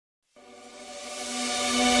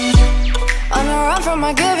from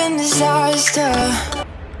a given disaster.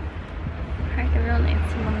 Hi everyone,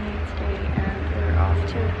 it's Monday today and we're off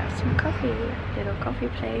to have some coffee. Little coffee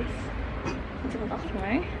place. Is it last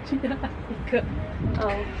way? Yeah,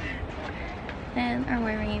 oh. And I'm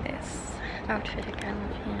wearing this outfit again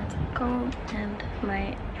with GINA TRICOT and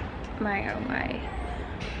my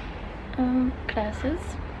glasses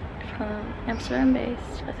from Amsterdam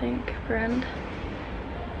based, I think, brand.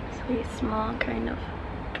 So these small kind of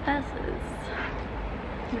glasses,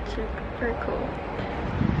 which look very cool.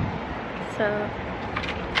 So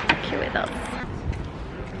here with us.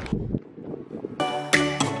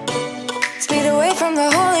 Speed away from the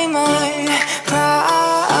holy mind,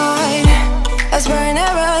 pride. That's where I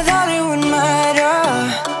never thought it would matter.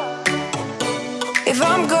 If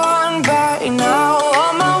I'm gone by now,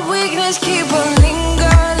 all my weakness keep on linger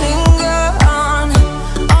on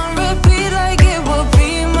repeat like it will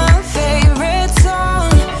be my favorite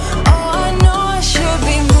song. Oh, I know I should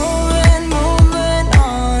be moving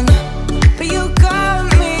on, but you got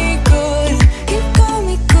me good, you got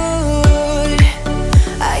me good.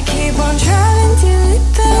 I keep on driving till it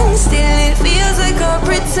bends, still it feels like I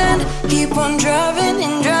pretend. Keep on driving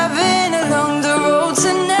and driving along the road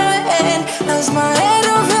tonight. Lost my head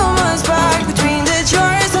over my back between the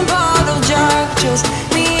jars and bottle jack. Just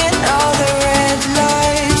me and all the red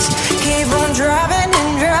lights. Keep on driving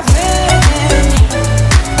and driving.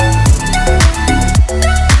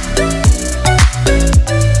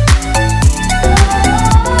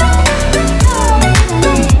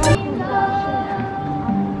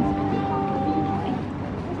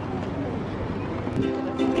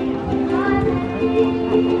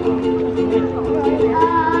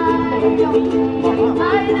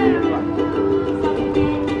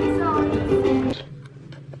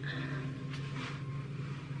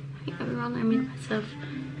 Everyone, I made myself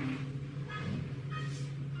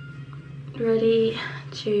ready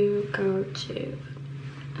to go to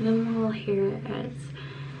the mall here at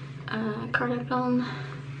Cardigan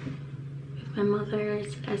with my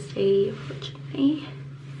mother's essay, unfortunately.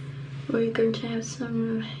 We're going to have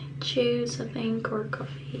some juice, I think, or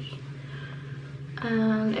coffee.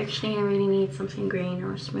 And actually I really need something green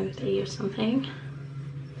or a smoothie or something.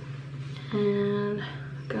 And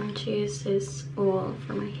I'm going to use this oil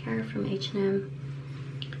for my hair from H&M.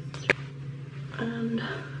 And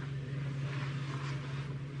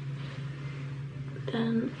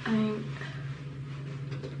then I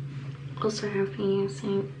also have been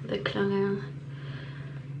using the CLARINS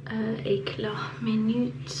Éclat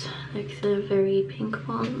Minute, like the very pink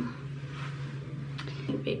one.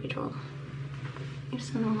 Baby doll.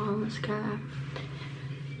 It's a normal mascara.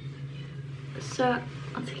 So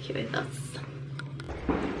I'll take you with us.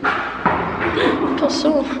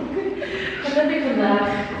 Tosso.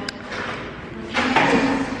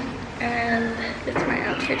 And that's my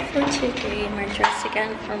outfit for today. My dress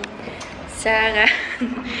again from ZARA.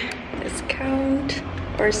 Discount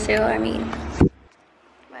or sale, I mean.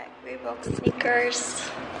 My REEBOK sneakers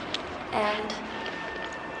and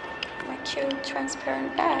my cute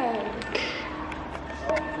transparent bag.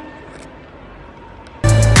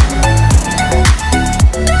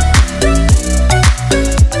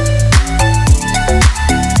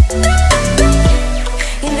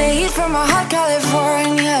 In the heat from a hot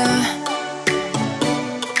California,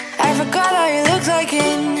 I forgot how you looked like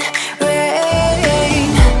in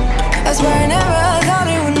rain. That's why I never thought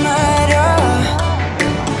it would matter.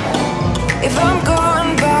 If I'm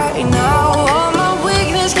gone by now, all my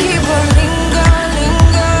weakness keep on linger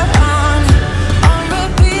on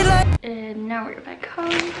repeat like. And now we're back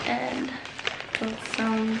home and got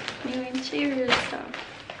some new interior stuff.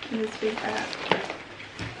 This week at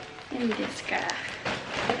INDISKA.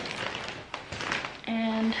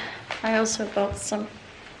 And I also bought some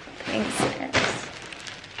things at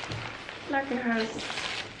LAGERHAUS.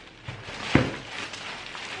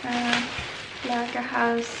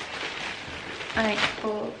 LAGERHAUS. I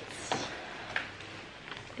bought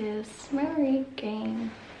this memory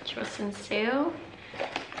game, which was in sale.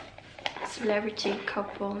 Celebrity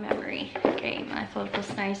couple memory game. I thought it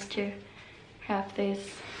was nice to have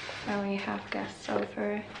this when we have guests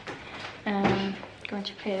over. Going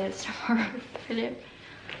to play this tomorrow with Philip.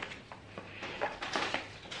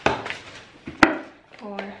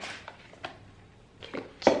 Or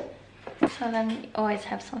cute. So then we always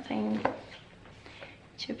have something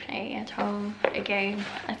to play at home. A game.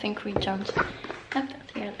 I think we don't have that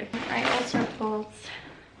together. I also bought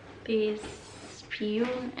these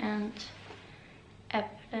Pion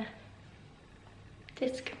Äpple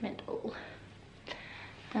disc medal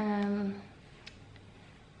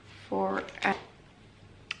for a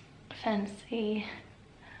fancy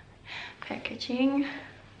packaging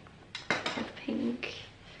with pink.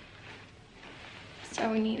 So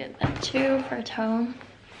we needed that too for a tone.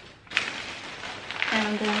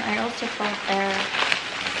 And then I also bought their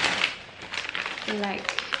like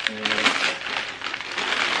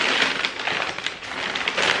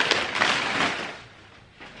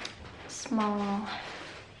small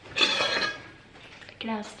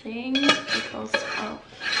glass thing because of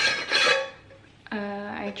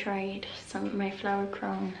I tried my flower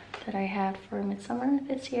crown that I had for midsummer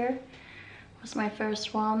this year. It was my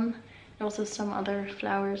first one. Also some other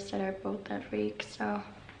flowers that I bought that week, so I'm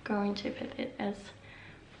going to put it as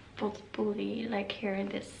both booty, like here in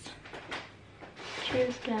this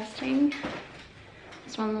cute glass thing.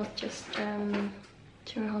 This one was just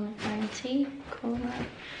 290 krona.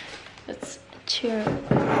 That's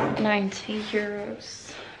 290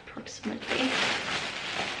 euros approximately.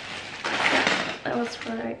 Yeah, that was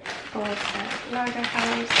what I bought at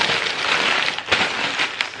LAGERHAUS.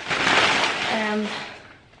 And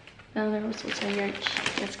then there was also a huge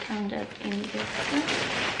discount at INDISKA.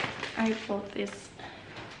 I bought this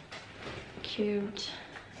cute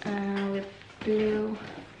with blue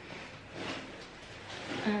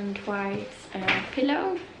and white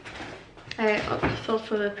pillow. I thought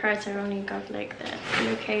for the price I only got like the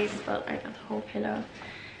pillow case, but I got the whole pillow.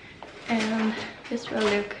 And this will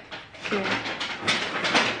look good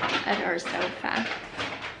at our sofa.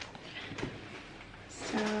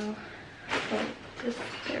 So this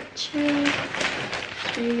there too,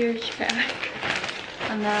 3 years back.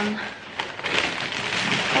 And then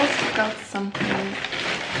also got something,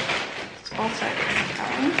 it's also a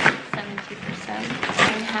discount, 70%. I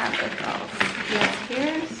have the girls last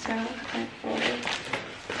year, so I bought it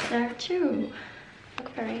there too. Look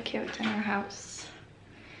very cute in our house.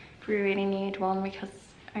 We really need one because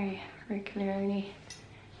I regularly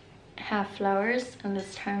have flowers, and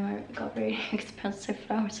this time I got very expensive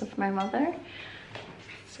flowers of my mother.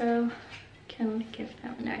 So can give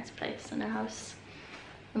them a nice place in the house.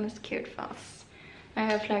 And this cute vase. I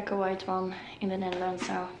have like a white one in the Netherlands,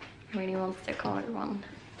 so I really want the colored one.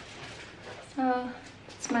 So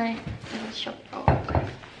it's my little Shoplog.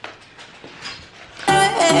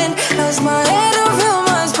 As my head over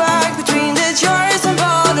my back between the jars and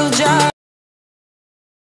bottle jars.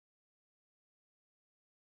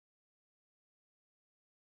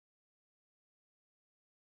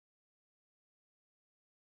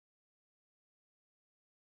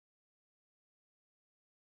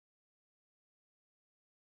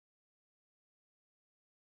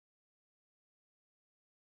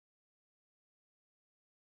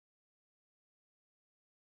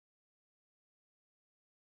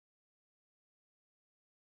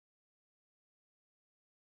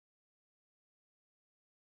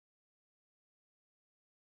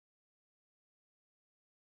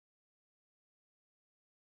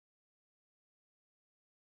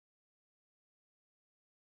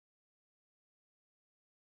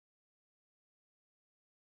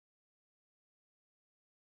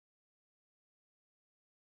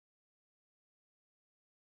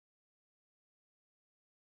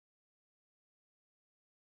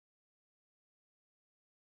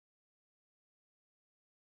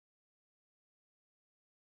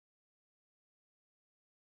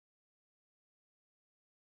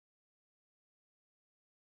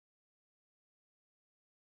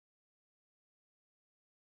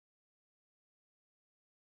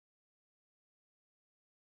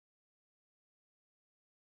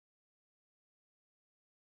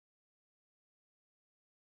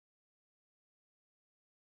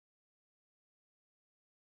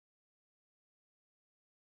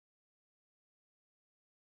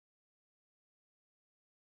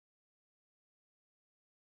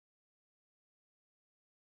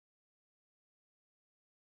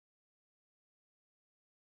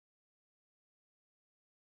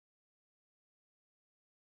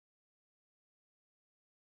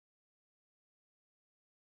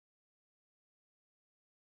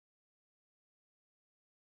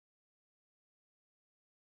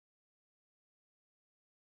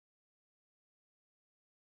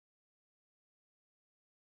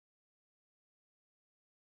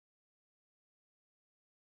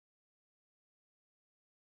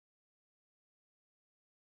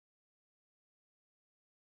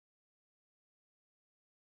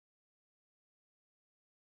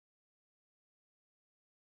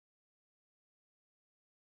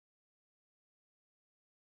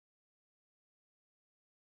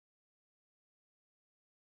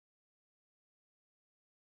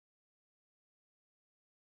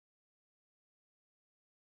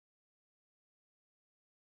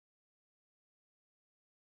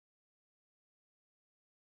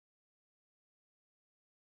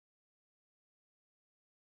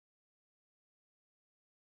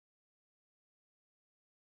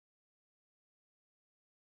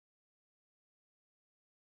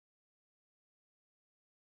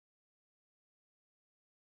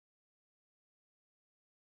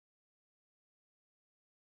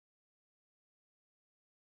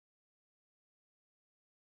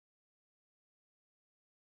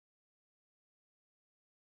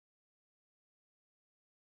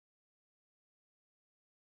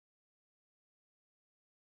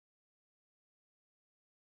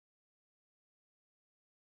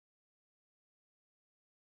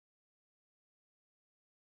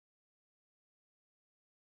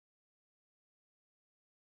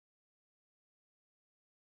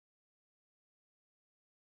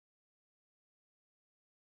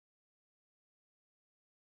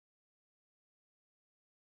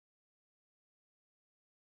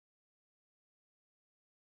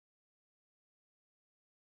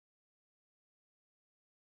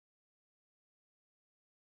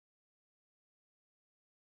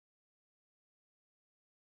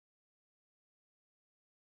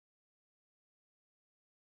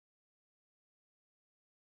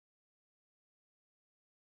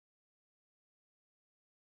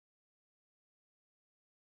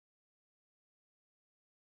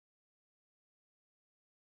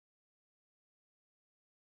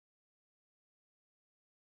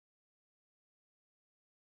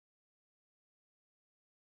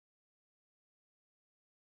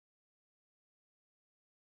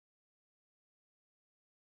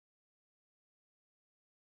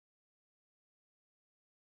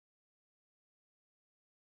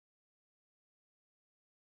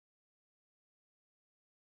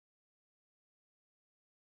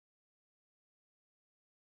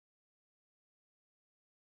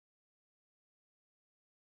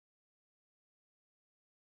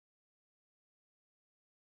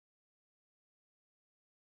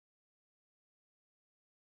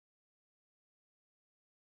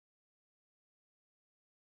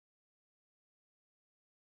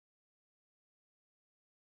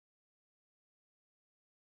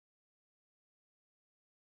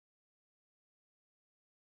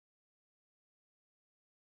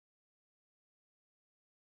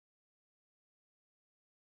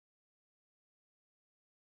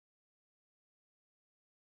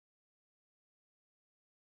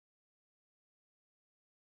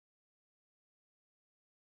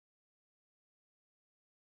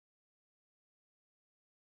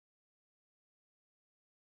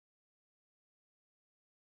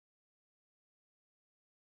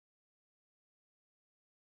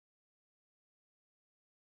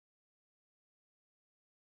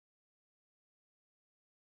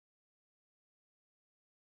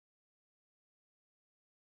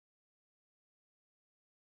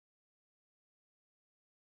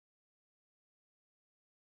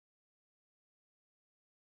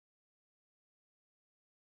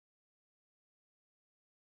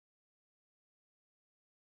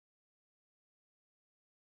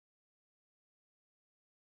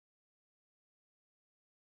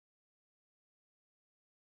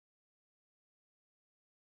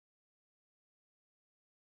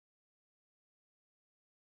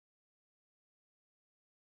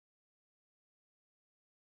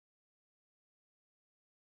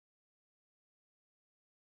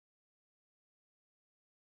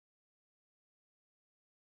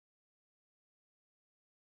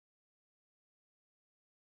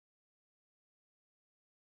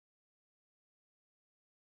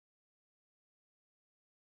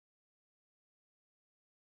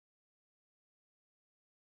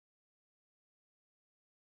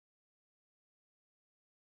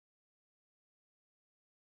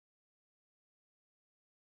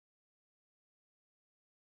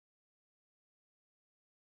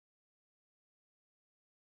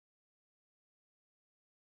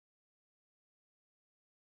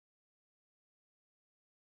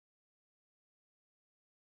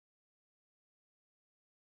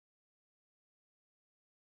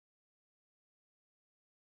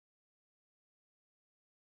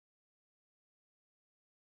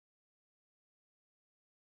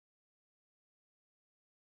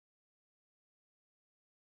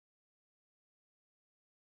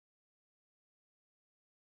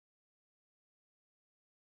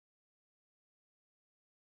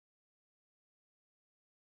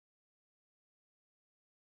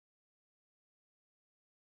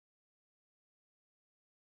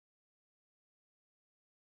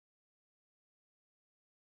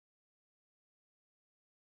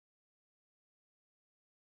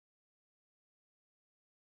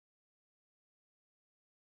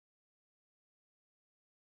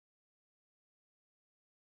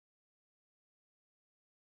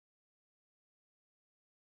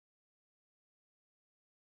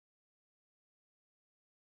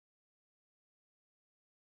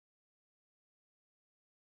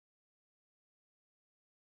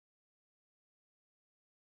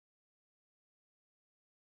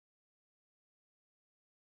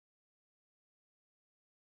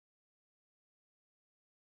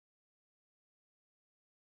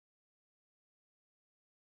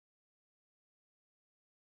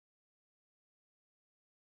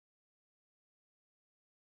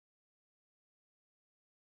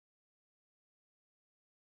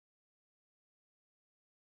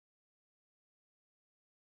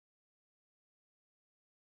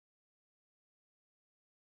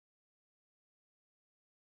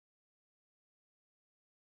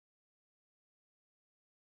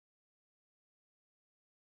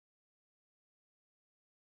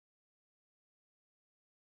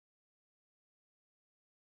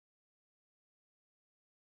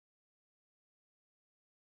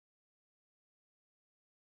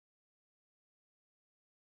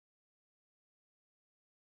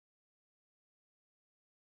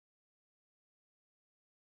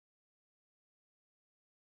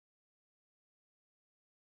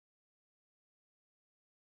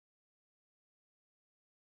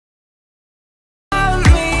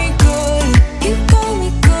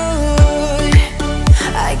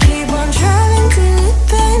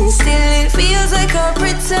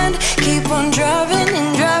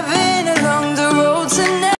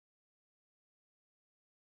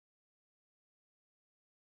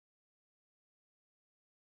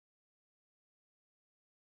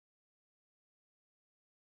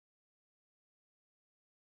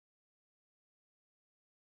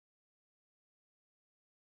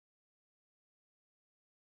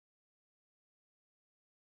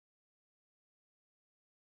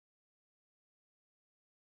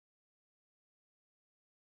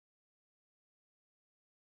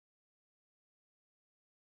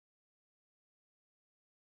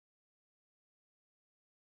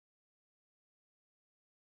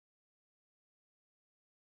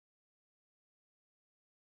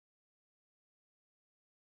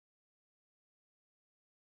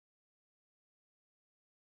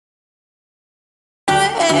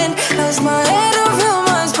 lost my